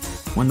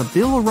 When the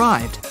bill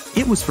arrived,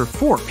 it was for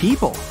 4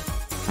 people.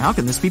 How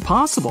can this be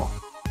possible?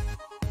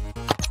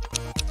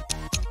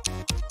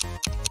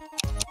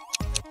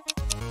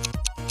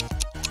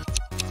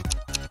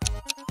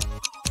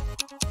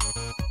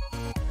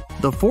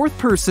 The 4th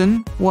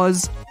person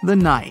was the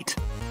knight.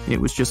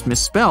 It was just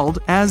misspelled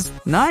as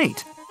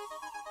night.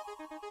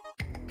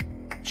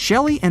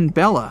 Shelley and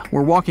Bella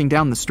were walking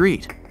down the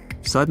street.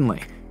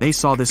 Suddenly, they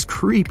saw this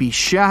creepy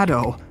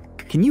shadow.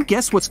 Can you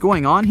guess what's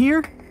going on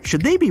here?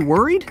 Should they be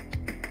worried?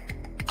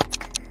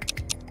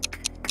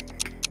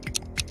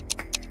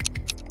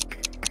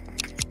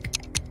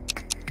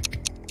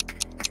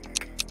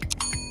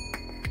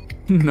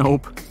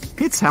 Nope.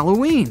 It's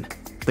Halloween.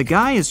 The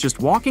guy is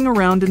just walking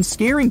around and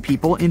scaring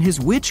people in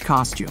his witch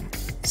costume.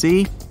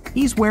 See?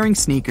 He's wearing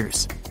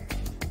sneakers.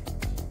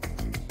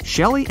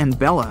 Shelley and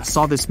Bella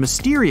saw this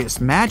mysterious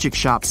magic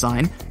shop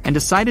sign and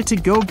decided to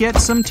go get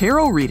some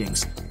tarot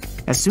readings.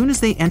 As soon as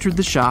they entered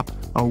the shop,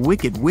 a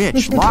wicked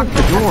witch locked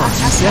the door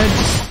and said,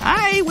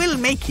 "I will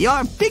make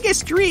your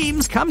biggest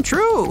dreams come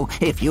true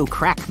if you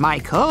crack my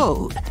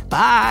code.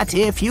 But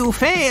if you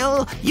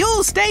fail,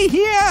 you'll stay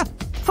here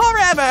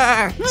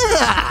forever."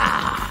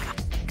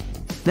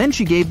 Then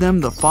she gave them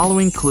the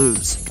following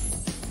clues.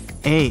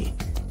 A.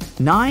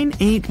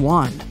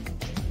 981.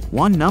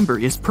 One number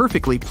is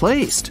perfectly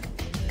placed.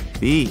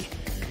 B.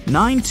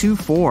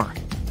 924.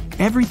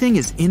 Everything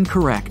is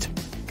incorrect.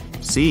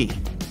 C.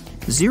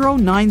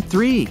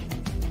 093.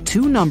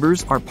 2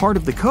 numbers are part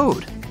of the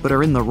code, but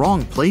are in the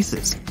wrong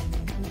places.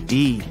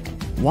 D.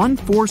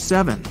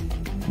 147.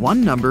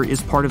 One number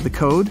is part of the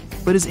code,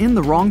 but is in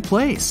the wrong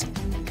place.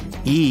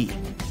 E.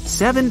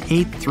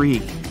 783.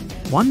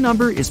 One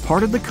number is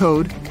part of the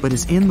code, but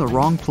is in the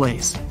wrong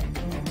place.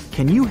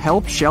 Can you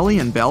help Shelley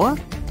and Bella?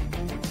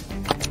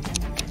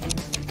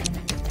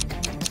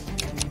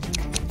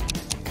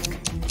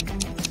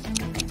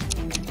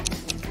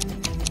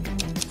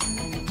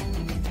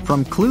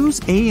 From clues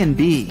A and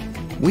B,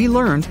 we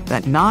learned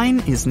that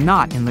 9 is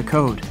not in the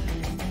code.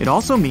 It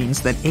also means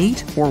that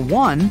 8 or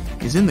 1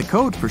 is in the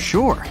code for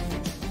sure.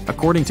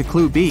 According to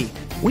clue B,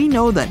 we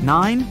know that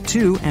 9,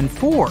 2, and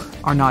 4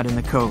 are not in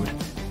the code.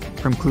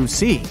 From clue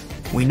C,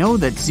 we know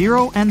that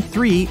 0 and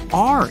 3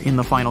 are in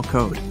the final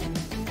code.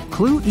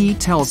 Clue E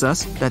tells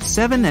us that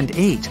 7 and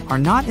 8 are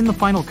not in the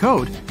final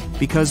code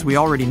because we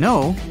already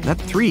know that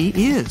 3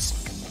 is.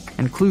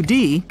 And clue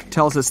D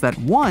tells us that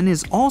 1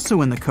 is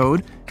also in the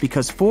code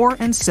because 4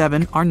 and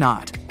 7 are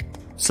not.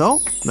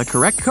 So, the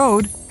correct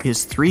code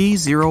is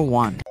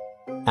 301.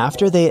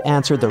 After they had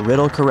answered the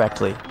riddle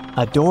correctly,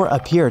 a door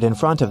appeared in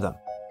front of them.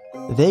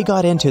 They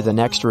got into the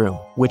next room,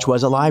 which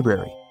was a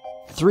library.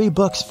 3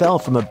 books fell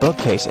from a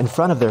bookcase in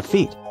front of their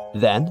feet.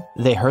 Then,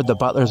 they heard the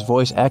butler's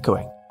voice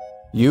echoing.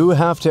 "You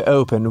have to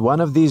open one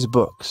of these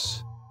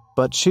books,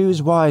 but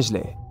choose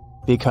wisely,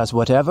 because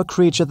whatever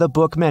creature the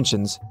book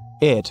mentions,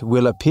 it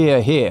will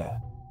appear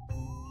here."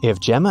 If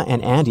Gemma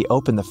and Andy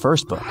opened the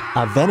first book,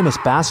 a venomous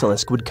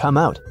basilisk would come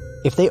out.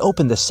 If they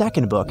opened the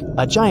second book,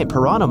 a giant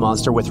piranha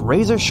monster with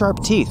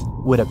razor-sharp teeth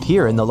would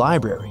appear in the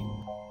library.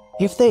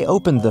 If they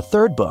opened the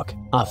third book,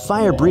 a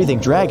fire-breathing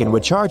dragon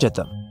would charge at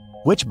them.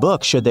 Which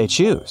book should they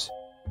choose?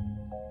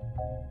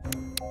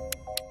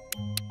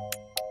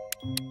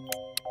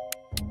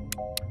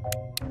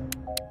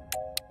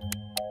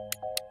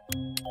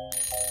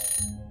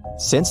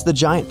 Since the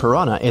giant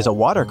piranha is a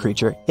water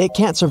creature, it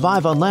can't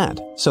survive on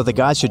land, so the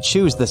guys should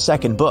choose the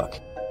second book.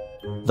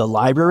 The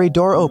library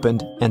door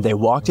opened, and they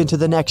walked into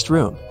the next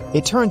room.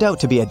 It turned out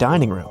to be a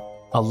dining room.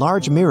 A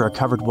large mirror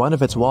covered one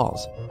of its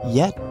walls.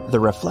 Yet, the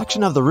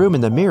reflection of the room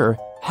in the mirror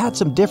had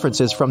some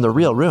differences from the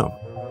real room.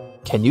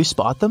 Can you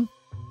spot them?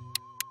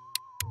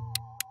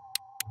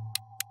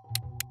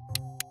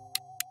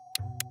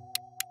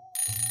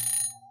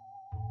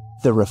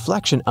 The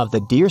reflection of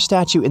the deer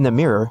statue in the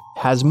mirror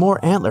has more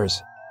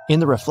antlers. In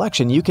the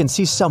reflection, you can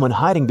see someone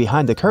hiding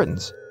behind the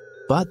curtains.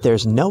 But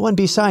there's no one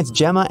besides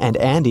Gemma and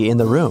Andy in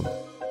the room.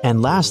 And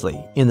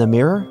lastly, in the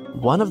mirror,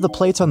 one of the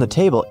plates on the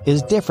table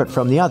is different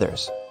from the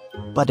others.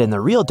 But in the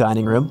real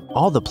dining room,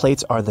 all the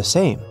plates are the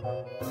same.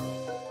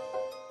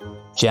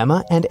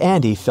 Gemma and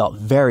Andy felt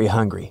very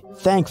hungry.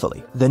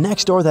 Thankfully, the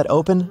next door that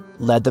opened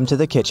led them to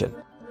the kitchen.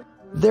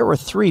 There were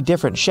 3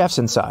 different chefs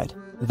inside.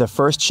 The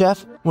first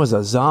chef was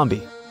a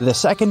zombie, the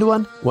second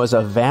one was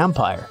a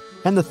vampire,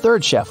 and the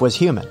third chef was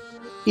human.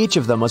 Each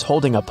of them was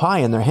holding a pie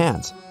in their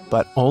hands.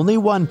 but only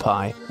one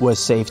pie was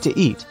safe to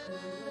eat.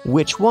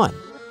 Which one?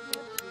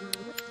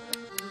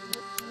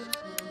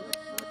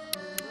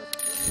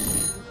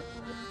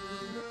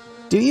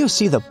 Do you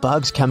see the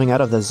bugs coming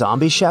out of the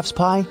zombie chef's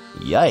pie?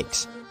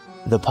 Yikes!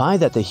 The pie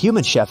that the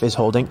human chef is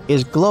holding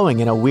is glowing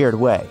in a weird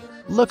way.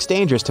 Looks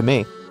dangerous to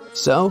me.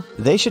 So,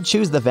 they should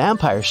choose the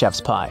vampire chef's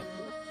pie.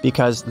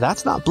 Because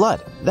that's not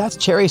blood, that's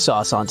cherry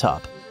sauce on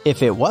top.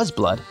 If it was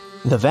blood,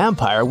 the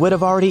vampire would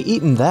have already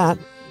eaten that.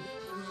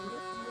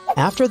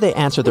 After they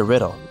answered the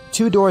riddle,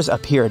 2 doors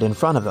appeared in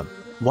front of them.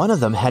 One of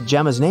them had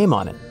Gemma's name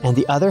on it, and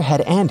the other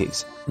had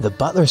Andy's. The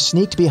butler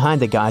sneaked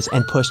behind the guys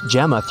and pushed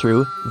Gemma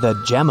through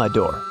the Gemma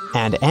door,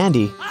 and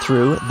Andy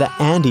through the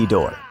Andy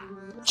door.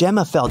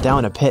 Gemma fell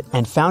down a pit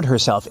and found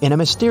herself in a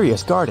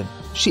mysterious garden.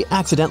 She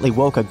accidentally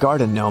woke a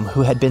garden gnome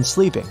who had been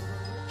sleeping.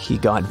 He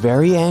got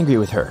very angry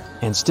with her,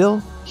 and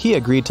still, he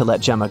agreed to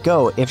let Gemma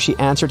go if she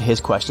answered his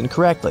question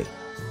correctly.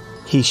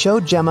 He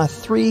showed Gemma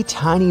 3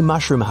 tiny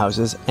mushroom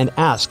houses and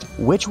asked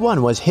which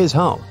one was his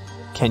home.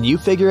 Can you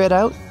figure it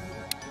out?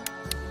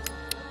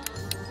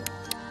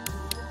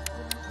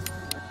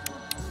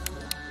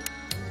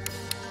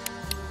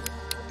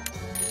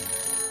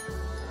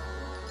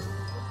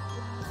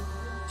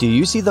 Do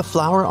you see the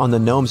flower on the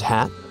gnome's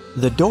hat?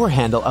 The door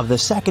handle of the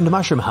second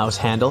mushroom house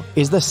handle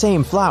is the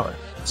same flower,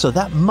 so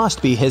that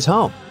must be his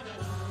home.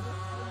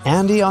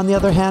 Andy, on the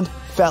other hand,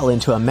 fell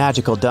into a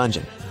magical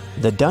dungeon.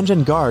 The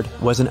dungeon guard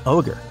was an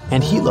ogre,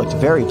 and he looked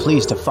very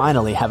pleased to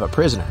finally have a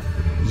prisoner.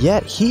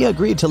 Yet he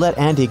agreed to let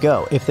Andy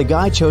go if the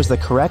guy chose the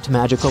correct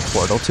magical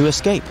portal to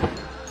escape.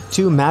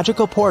 2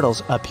 magical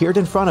portals appeared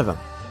in front of him.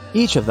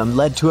 Each of them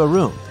led to a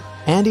room.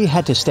 Andy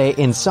had to stay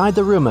inside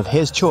the room of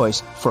his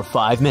choice for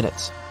 5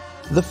 minutes.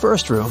 The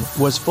first room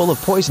was full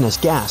of poisonous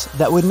gas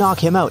that would knock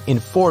him out in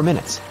 4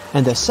 minutes,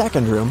 and the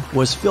second room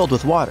was filled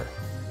with water.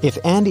 If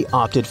Andy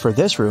opted for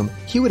this room,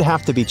 he would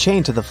have to be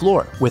chained to the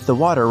floor with the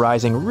water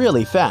rising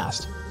really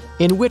fast.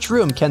 In which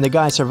room can the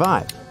guy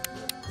survive?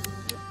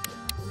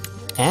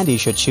 Andy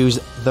should choose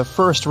the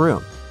first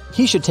room.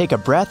 He should take a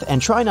breath and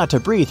try not to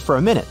breathe for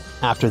a minute.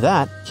 After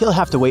that, he'll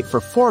have to wait for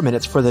 4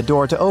 minutes for the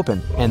door to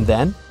open, and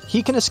then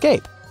he can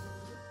escape.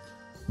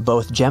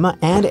 Both Gemma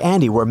and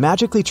Andy were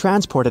magically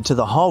transported to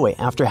the hallway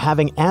after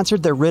having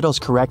answered their riddles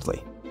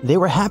correctly. They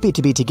were happy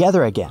to be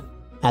together again.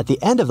 At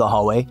the end of the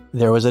hallway,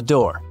 there was a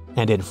door,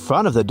 and in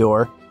front of the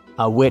door,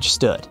 a witch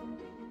stood.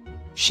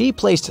 She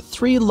placed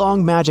 3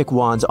 long magic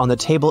wands on the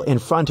table in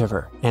front of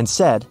her and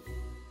said,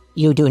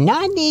 "You do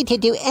not need to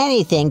do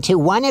anything to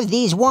one of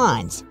these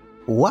wands.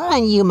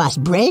 One you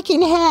must break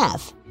in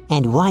half,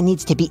 and one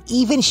needs to be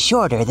even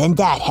shorter than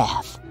that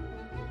half."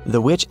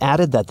 The witch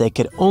added that they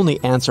could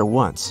only answer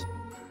once,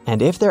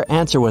 and if their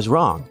answer was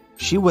wrong,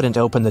 she wouldn't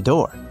open the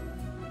door.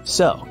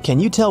 So, can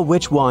you tell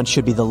which wand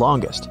should be the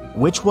longest,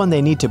 which one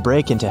they need to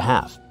break into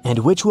half, and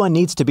which one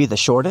needs to be the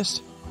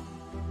shortest?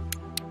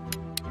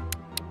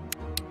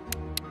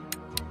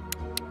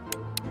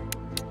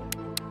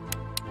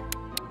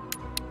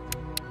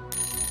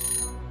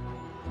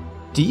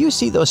 Do you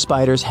see those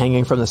spiders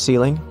hanging from the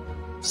ceiling?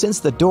 Since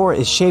the door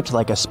is shaped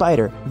like a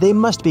spider, they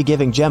must be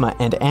giving Gemma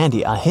and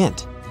Andy a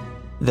hint.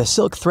 The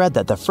silk thread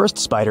that the first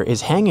spider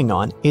is hanging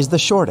on is the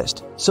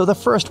shortest, so the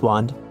first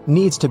wand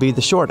needs to be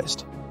the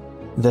shortest.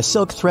 The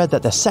silk thread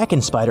that the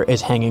second spider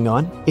is hanging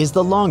on is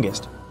the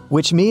longest,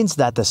 which means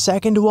that the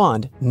second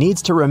wand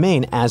needs to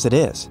remain as it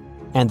is.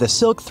 And the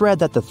silk thread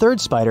that the third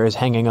spider is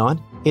hanging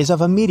on is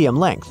of a medium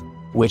length,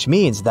 which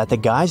means that the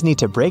guys need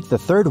to break the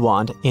third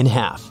wand in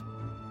half.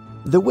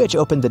 The witch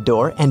opened the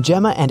door and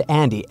Gemma and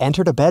Andy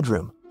entered a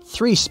bedroom.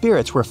 3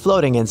 spirits were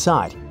floating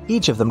inside.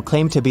 Each of them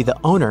claimed to be the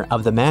owner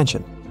of the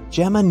mansion.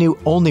 Gemma knew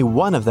only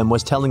one of them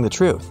was telling the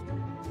truth.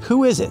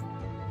 Who is it?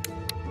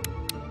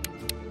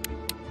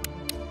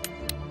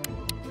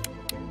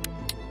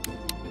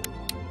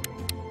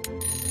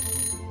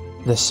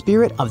 The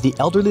spirit of the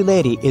elderly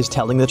lady is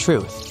telling the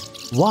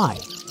truth. Why?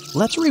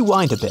 Let's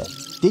rewind a bit.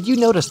 Did you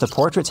notice the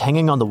portraits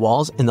hanging on the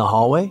walls in the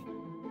hallway?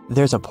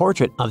 There's a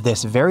portrait of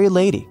this very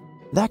lady.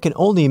 That can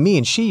only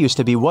mean she used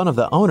to be one of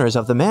the owners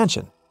of the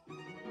mansion.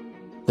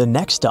 The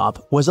next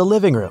stop was a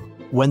living room.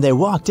 When they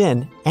walked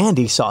in,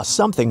 Andy saw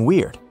something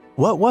weird.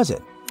 What was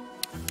it?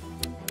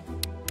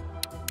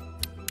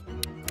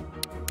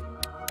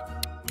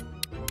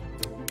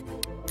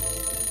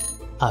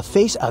 A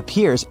face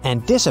appears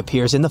and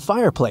disappears in the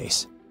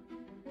fireplace.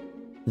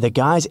 The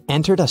guys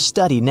entered a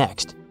study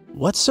next.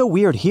 What's so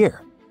weird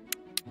here?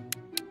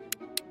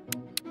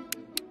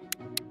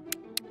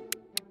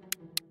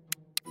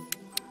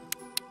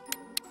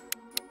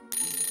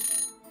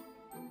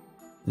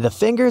 The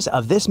fingers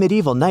of this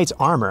medieval knight's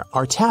armor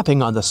are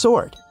tapping on the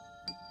sword.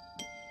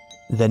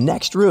 The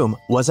next room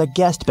was a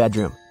guest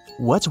bedroom.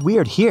 What's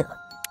weird here?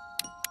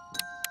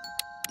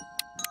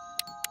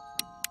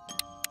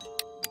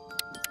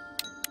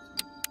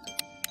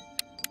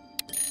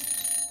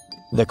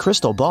 The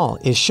crystal ball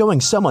is showing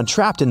someone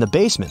trapped in the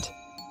basement.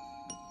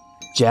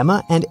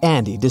 Gemma and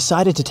Andy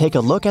decided to take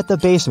a look at the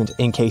basement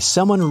in case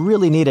someone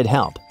really needed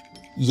help.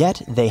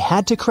 Yet they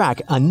had to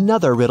crack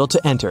another riddle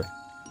to enter.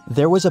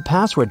 There was a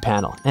password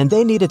panel, and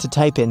they needed to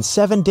type in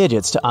 7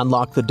 digits to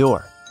unlock the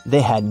door.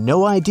 They had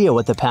no idea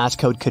what the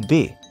passcode could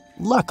be.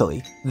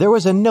 Luckily, there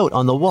was a note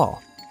on the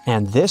wall,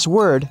 and this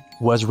word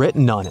was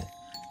written on it.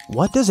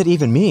 What does it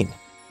even mean?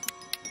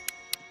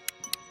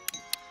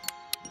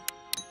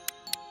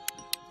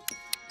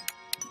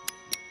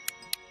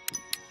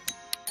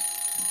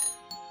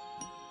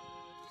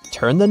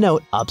 Turn the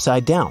note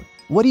upside down.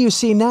 What do you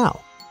see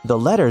now? The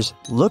letters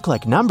look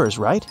like numbers,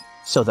 right?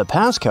 So the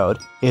passcode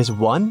is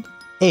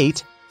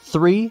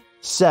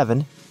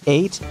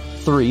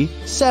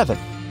 1837837.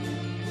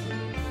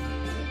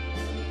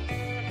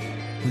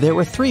 There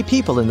were 3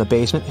 people in the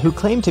basement who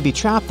claimed to be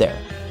trapped there,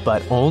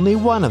 but only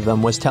one of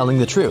them was telling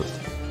the truth.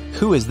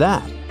 Who is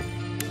that?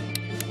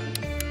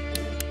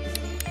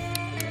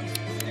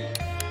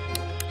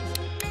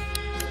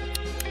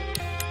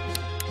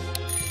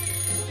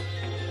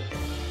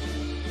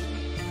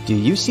 Do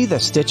you see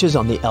the stitches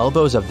on the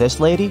elbows of this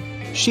lady?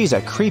 She's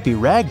a creepy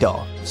rag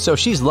doll, so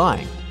she's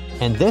lying.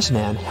 And this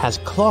man has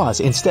claws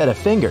instead of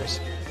fingers.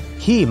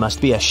 He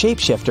must be a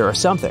shapeshifter or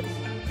something.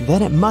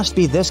 Then it must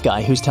be this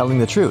guy who's telling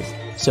the truth,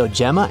 so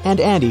Gemma and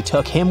Andy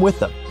took him with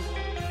them.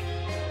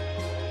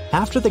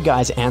 After the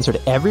guys answered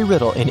every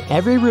riddle in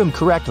every room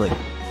correctly,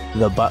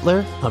 the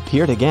butler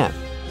appeared again.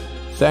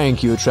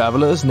 "Thank you,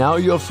 travelers, now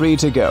you're free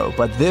to go,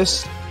 but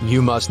this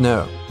you must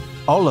know.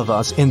 All of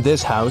us in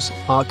this house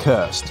are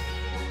cursed.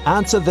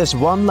 Answer this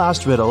one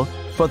last riddle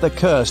for the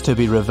curse to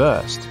be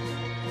reversed.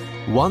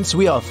 Once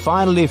we are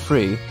finally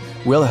free,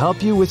 we'll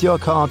help you with your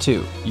car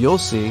too. You'll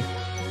see.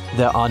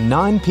 There are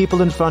 9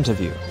 people in front of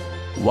you.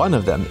 One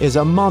of them is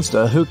a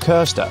monster who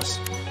cursed us.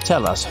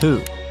 Tell us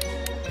who."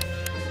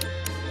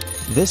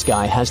 This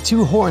guy has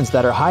 2 horns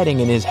that are hiding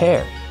in his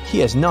hair.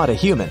 He is not a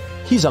human.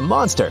 He's a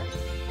monster.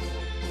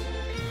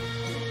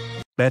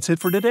 That's it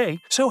for today.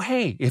 So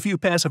hey, if you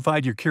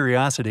pacified your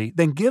curiosity,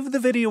 then give the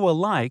video a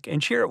like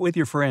and share it with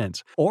your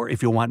friends. Or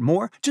if you want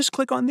more, just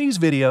click on these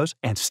videos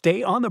and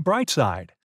stay on the bright side.